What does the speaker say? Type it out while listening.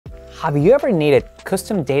Have you ever needed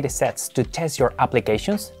custom datasets to test your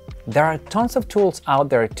applications? There are tons of tools out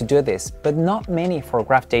there to do this, but not many for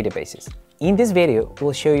graph databases. In this video,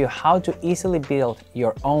 we'll show you how to easily build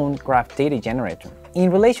your own graph data generator. In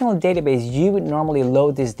relational database, you would normally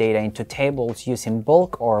load this data into tables using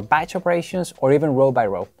bulk or batch operations or even row by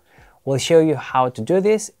row. We'll show you how to do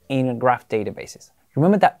this in graph databases.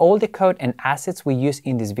 Remember that all the code and assets we use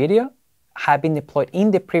in this video have been deployed in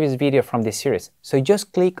the previous video from this series, so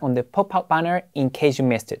just click on the pop-out banner in case you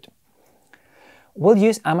missed it. We'll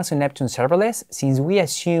use Amazon Neptune serverless since we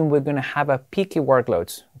assume we're going to have a peaky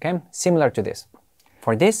workloads, okay? Similar to this.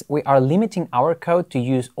 For this, we are limiting our code to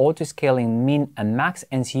use auto-scaling min and max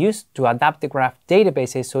NCUs to adapt the graph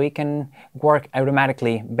databases so it can work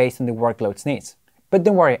automatically based on the workload's needs. But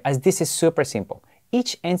don't worry, as this is super simple.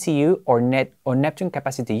 Each NCU or Neptune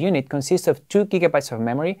capacity unit consists of 2 GB of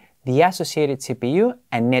memory, the associated CPU,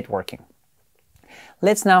 and networking.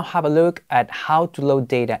 Let's now have a look at how to load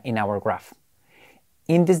data in our graph.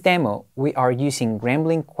 In this demo, we are using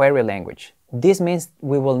Gremlin query language. This means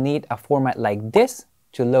we will need a format like this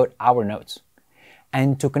to load our nodes.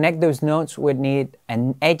 And to connect those nodes, we need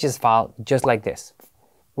an edges file just like this,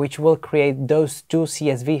 which will create those 2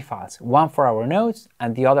 CSV files, one for our nodes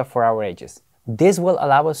and the other for our edges. This will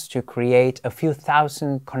allow us to create a few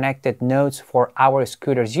thousand connected nodes for our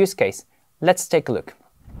scooters use case. Let's take a look.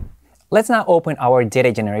 Let's now open our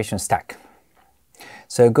data generation stack.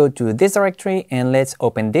 So go to this directory and let's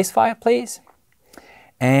open this file, please.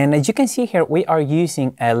 And as you can see here, we are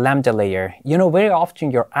using a Lambda layer. You know, very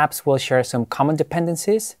often your apps will share some common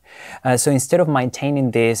dependencies. So instead of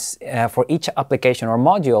maintaining this for each application or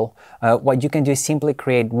module, what you can do is simply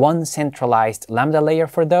create one centralized Lambda layer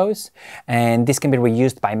for those. And this can be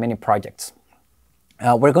reused by many projects.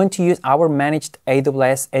 We're going to use our managed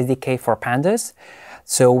AWS SDK for pandas,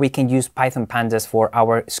 so we can use Python pandas for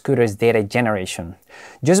our scooters data generation.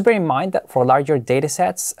 Just bear in mind that for larger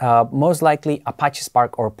datasets, most likely Apache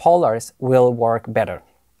Spark or Polars will work better.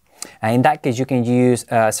 In that case, you can use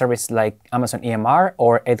a service like Amazon EMR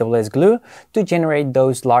or AWS Glue to generate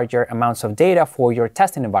those larger amounts of data for your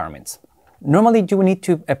testing environments. Normally, you need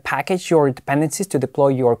to package your dependencies to deploy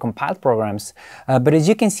your compiled programs. But as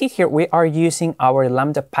you can see here, we are using our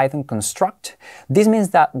Lambda Python construct. This means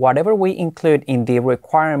that whatever we include in the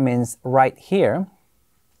requirements right here,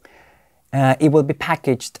 it will be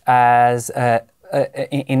packaged as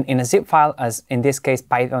in a zip file, as in this case,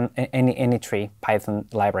 Python, any tree Python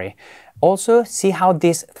library. Also, see how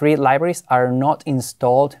these 3 libraries are not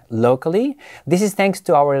installed locally? This is thanks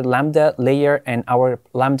to our Lambda layer and our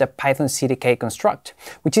Lambda Python CDK construct,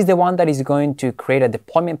 which is the one that is going to create a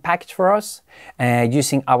deployment package for us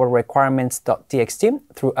using our requirements.txt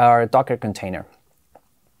through our Docker container.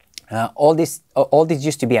 All this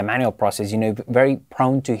used to be a manual process, you know, very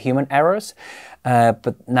prone to human errors.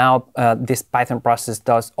 But now this Python process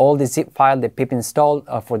does all the zip file, the pip install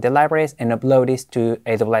for the libraries and upload this to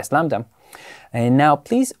AWS Lambda. And now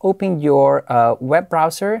please open your web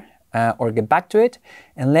browser or get back to it.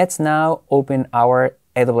 And let's now open our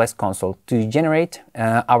AWS console to generate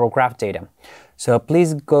our graph data. So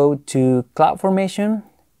please go to CloudFormation.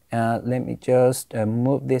 Let me just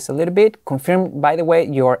move this a little bit. Confirm, by the way,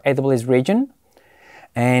 your AWS region.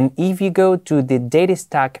 And if you go to the data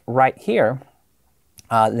stack right here,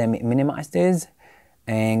 let me minimize this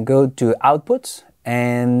and go to outputs.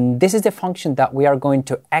 And this is the function that we are going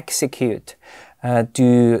to execute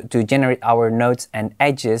to generate our nodes and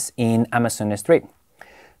edges in Amazon S3.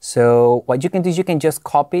 So what you can do is you can just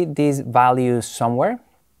copy these values somewhere.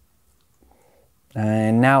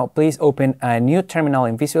 And now please open a new terminal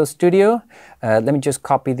in Visual Studio. Let me just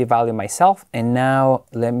copy the value myself. And now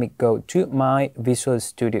let me go to my Visual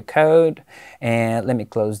Studio Code. And let me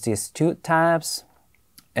close these 2 tabs.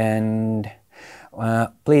 And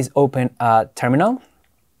please open a terminal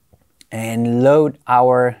and load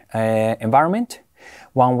our environment.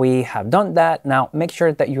 When we have done that, now make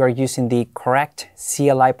sure that you are using the correct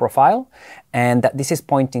CLI profile and that this is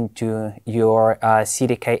pointing to your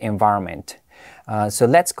CDK environment. So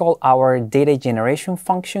let's call our data generation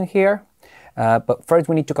function here. But first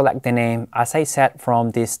we need to collect the name, as I said,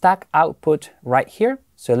 from the stack output right here.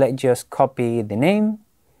 So let's just copy the name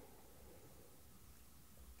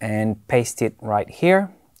and paste it right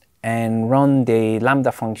here and run the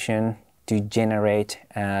Lambda function to generate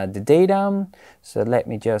the data. So let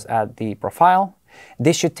me just add the profile.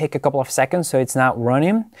 This should take a couple of seconds, so it's now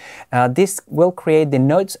running. This will create the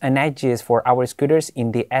nodes and edges for our scooters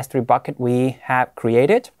in the S3 bucket we have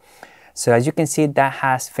created. So as you can see, that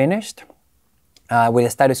has finished. with a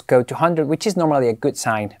status code 200, which is normally a good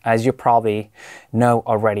sign, as you probably know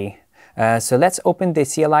already. So let's open the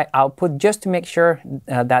CLI output just to make sure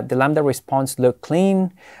that the Lambda response look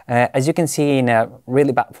clean. As you can see in a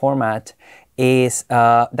really bad format, is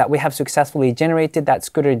that we have successfully generated that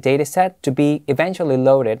scooter dataset to be eventually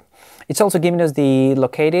loaded. It's also giving us the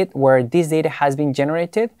located where this data has been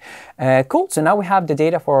generated. Cool, so now we have the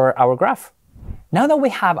data for our graph. Now that we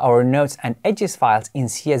have our nodes and edges files in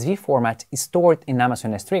CSV format stored in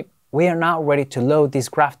Amazon S3, we are now ready to load these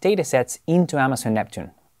graph datasets into Amazon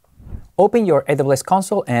Neptune. Open your AWS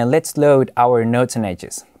console and let's load our nodes and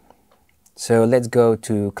edges. So let's go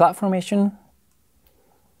to CloudFormation.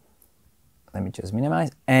 Let me just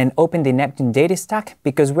minimize and open the Neptune data stack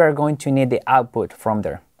because we are going to need the output from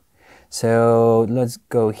there. So let's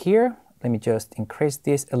go here. Let me just increase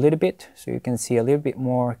this a little bit so you can see a little bit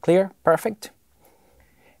more clear. Perfect.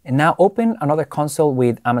 And now open another console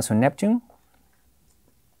with Amazon Neptune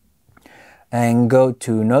and go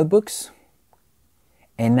to Notebooks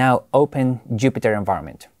and now open Jupyter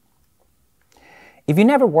environment. If you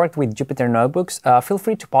never worked with Jupyter Notebooks, feel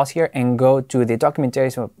free to pause here and go to the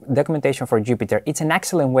documentation for Jupyter. It's an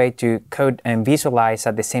excellent way to code and visualize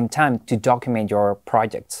at the same time to document your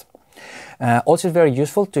projects. Also very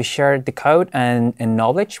useful to share the code and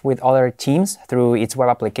knowledge with other teams through its web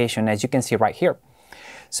application, as you can see right here.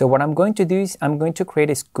 So what I'm going to do is I'm going to create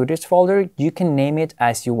a scooters folder. You can name it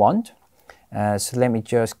as you want. So let me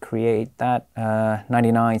just create that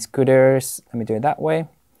 99 scooters. Let me do it that way.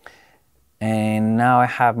 And now I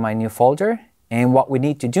have my new folder. And what we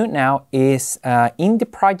need to do now is in the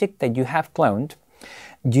project that you have cloned,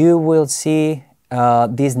 you will see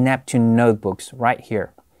these Neptune notebooks right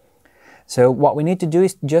here. So what we need to do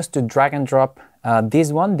is just to drag and drop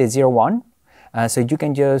this one, the 01. So you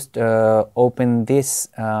can just open this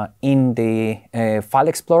in the File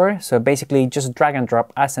Explorer. So basically just drag and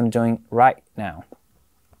drop as I'm doing right now.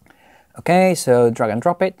 Okay, so drag and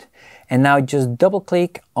drop it. And now just double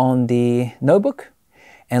click on the notebook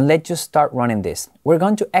and let's just start running this. We're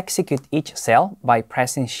going to execute each cell by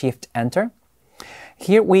pressing Shift Enter.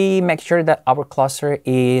 Here we make sure that our cluster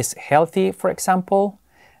is healthy, for example.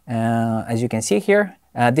 As you can see here,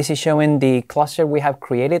 this is showing the cluster we have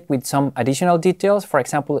created with some additional details. For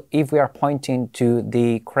example, if we are pointing to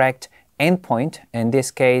the correct endpoint, in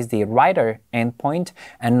this case the writer endpoint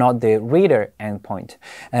and not the reader endpoint.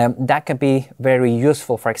 That can be very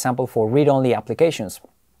useful, for example, for read-only applications.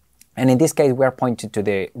 And in this case we are pointing to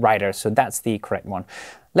the writer, so that's the correct one.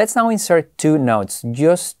 Let's now insert two nodes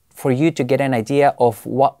just for you to get an idea of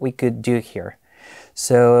what we could do here.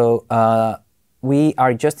 So we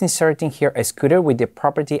are just inserting here a scooter with the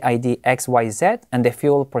property ID XYZ and the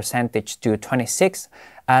fuel percentage to 26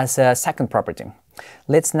 as a second property.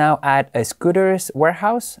 Let's now add a scooters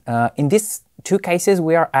warehouse. In these two cases,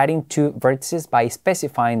 we are adding two vertices by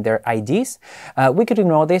specifying their IDs. We could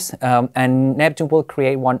ignore this and Neptune will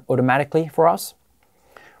create one automatically for us.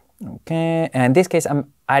 Okay, and in this case,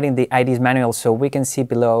 I'm adding the IDs manual so we can see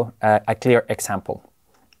below a clear example.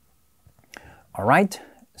 All right.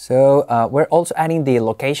 So we're also adding the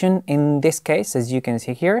location in this case, as you can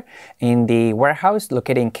see here, in the warehouse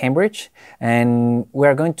located in Cambridge. And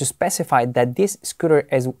we're going to specify that this scooter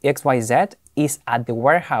XYZ is at the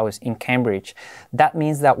warehouse in Cambridge. That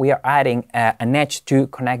means that we are adding an edge to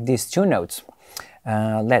connect these two nodes.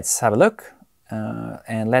 Let's have a look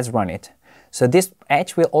and let's run it. So this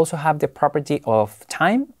edge will also have the property of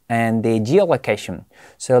time and the geolocation.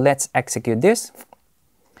 So let's execute this.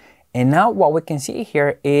 And now what we can see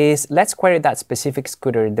here is, let's query that specific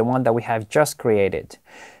scooter, the one that we have just created.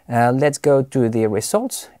 Let's go to the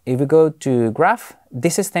results. If we go to graph,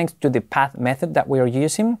 this is thanks to the path method that we are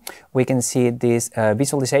using. We can see this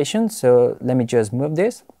visualization. So let me just move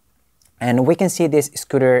this. And we can see this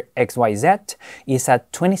scooter XYZ is at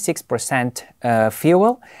 26%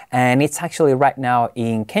 fuel, and it's actually right now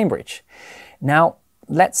in Cambridge. Now,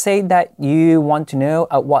 let's say that you want to know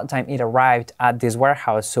at what time it arrived at this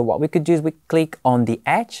warehouse. So what we could do is we click on the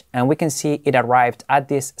edge and we can see it arrived at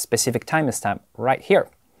this specific timestamp right here.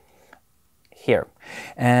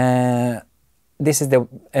 This is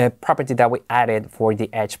the property that we added for the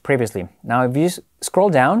edge previously. Now if you scroll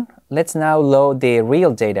down, let's now load the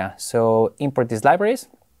real data. So import these libraries.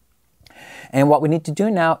 And what we need to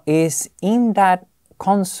do now is in that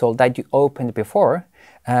console that you opened before,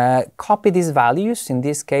 copy these values, in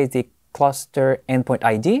this case the cluster endpoint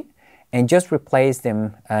ID, and just replace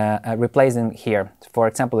them here. For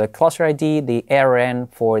example, the cluster ID, the ARN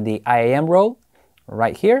for the IAM role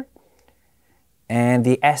right here, and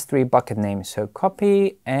the S3 bucket name. So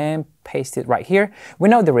copy and paste it right here. We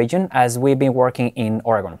know the region as we've been working in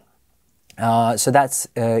Oregon. So that's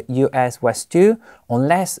US West 2,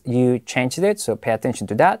 unless you changed it, so pay attention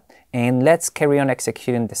to that. and let's carry on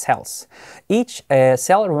executing the cells. Each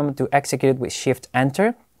cell, remember to execute with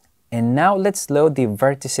Shift-Enter. And now let's load the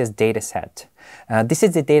vertices dataset. This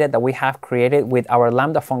is the data that we have created with our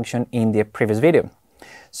Lambda function in the previous video.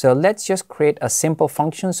 So let's just create a simple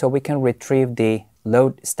function so we can retrieve the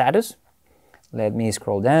load status. Let me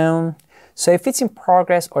scroll down. So if it's in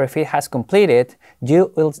progress or if it has completed,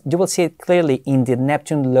 you will see it clearly in the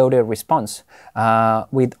Neptune loaded response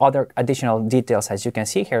with other additional details, as you can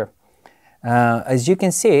see here. As you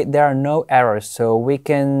can see, there are no errors, so we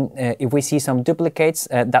can, if we see some duplicates,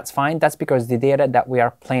 that's fine. That's because the data that we are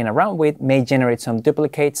playing around with may generate some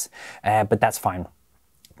duplicates, but that's fine.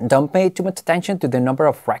 Don't pay too much attention to the number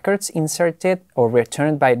of records inserted or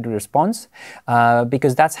returned by the response,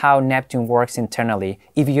 because that's how Neptune works internally.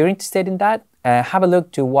 If you're interested in that, have a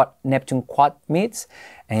look to what Neptune Quad means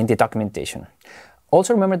in the documentation.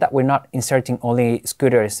 Also remember that we're not inserting only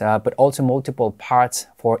scooters, but also multiple parts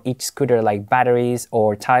for each scooter, like batteries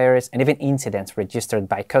or tires, and even incidents registered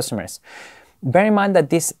by customers. Bear in mind that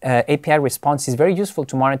this API response is very useful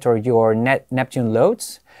to monitor your Neptune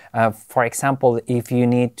loads. For example, if you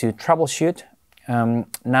need to troubleshoot,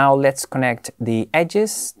 now let's connect the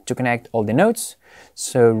edges to connect all the nodes.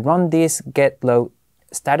 So run this get load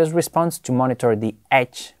status response to monitor the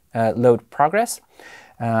edge load progress.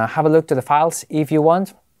 Have a look to the files if you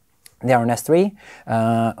want. They are on S3.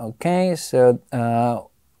 Okay, so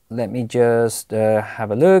let me just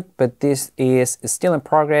have a look, but this is still in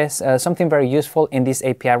progress. Something very useful in this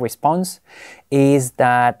API response is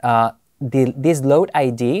that this load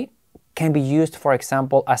ID can be used, for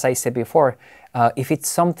example, as I said before, if it's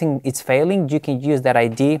something it's failing, you can use that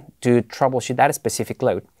ID to troubleshoot that specific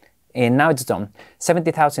load. And now it's done.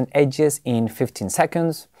 70,000 edges in 15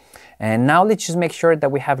 seconds. And now let's just make sure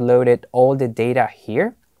that we have loaded all the data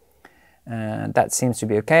here. That seems to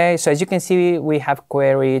be okay. So as you can see, we have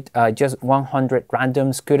queried just 100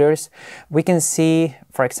 random scooters. We can see,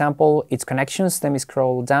 for example, its connections. Let me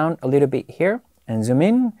scroll down a little bit here and zoom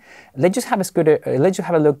in. Let's just have a scooter. Let's just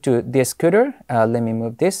have a look to this scooter. Let me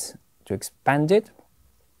move this to expand it.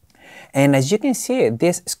 And as you can see,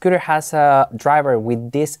 this scooter has a driver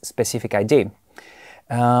with this specific ID.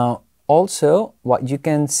 Also, what you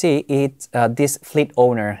can see is this fleet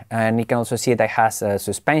owner, and you can also see that it has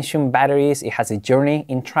suspension, batteries, it has a journey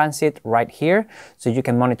in transit right here, so you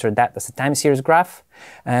can monitor that as a time series graph.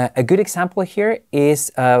 A good example here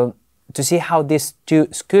is to see how these two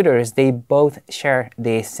scooters, they both share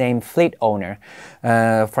the same fleet owner.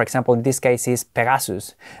 For example, in this case is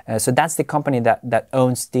Pegasus. So that's the company that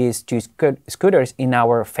owns these two scooters in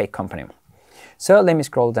our fake company. So let me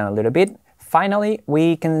scroll down a little bit. Finally,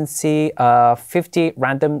 we can see 50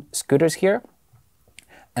 random scooters here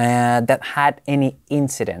that had any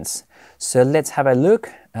incidents. So let's have a look.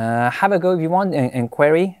 Have a go if you want and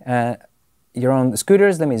query your own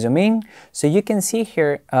scooters. Let me zoom in. So you can see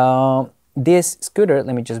here this scooter,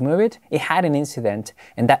 let me just move it, it had an incident,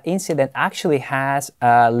 and that incident actually has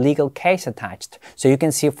a legal case attached. So you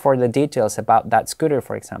can see further details about that scooter,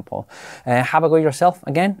 for example. Have a go yourself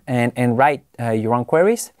again and write your own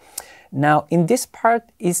queries. Now, in this part,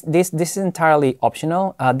 this is entirely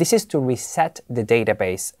optional. This is to reset the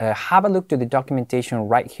database. Have a look to the documentation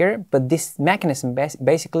right here, but this mechanism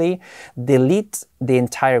basically deletes the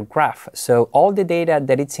entire graph. So all the data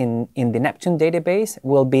that it's in the Neptune database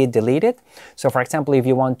will be deleted. So for example, if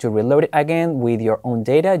you want to reload it again with your own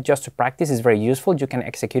data, just to practice, is very useful. You can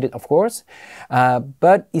execute it, of course,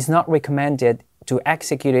 but it's not recommended to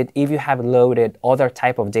execute it if you have loaded other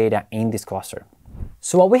type of data in this cluster.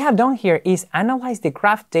 So what we have done here is analyze the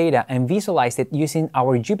graph data and visualize it using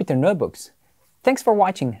our Jupyter notebooks. Thanks for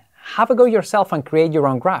watching. Have a go yourself and create your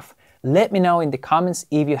own graph. Let me know in the comments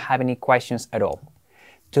if you have any questions at all.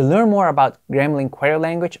 To learn more about Gremlin query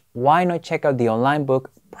language, why not check out the online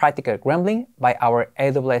book Practical Gremlin by our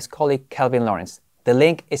AWS colleague Kelvin Lawrence. The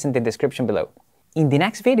link is in the description below. In the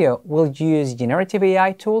next video, we'll use generative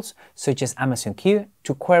AI tools such as Amazon Q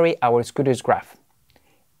to query our scooters graph.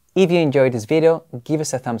 If you enjoyed this video, give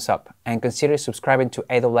us a thumbs up and consider subscribing to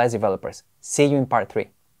AWS Developers. See you in part 3.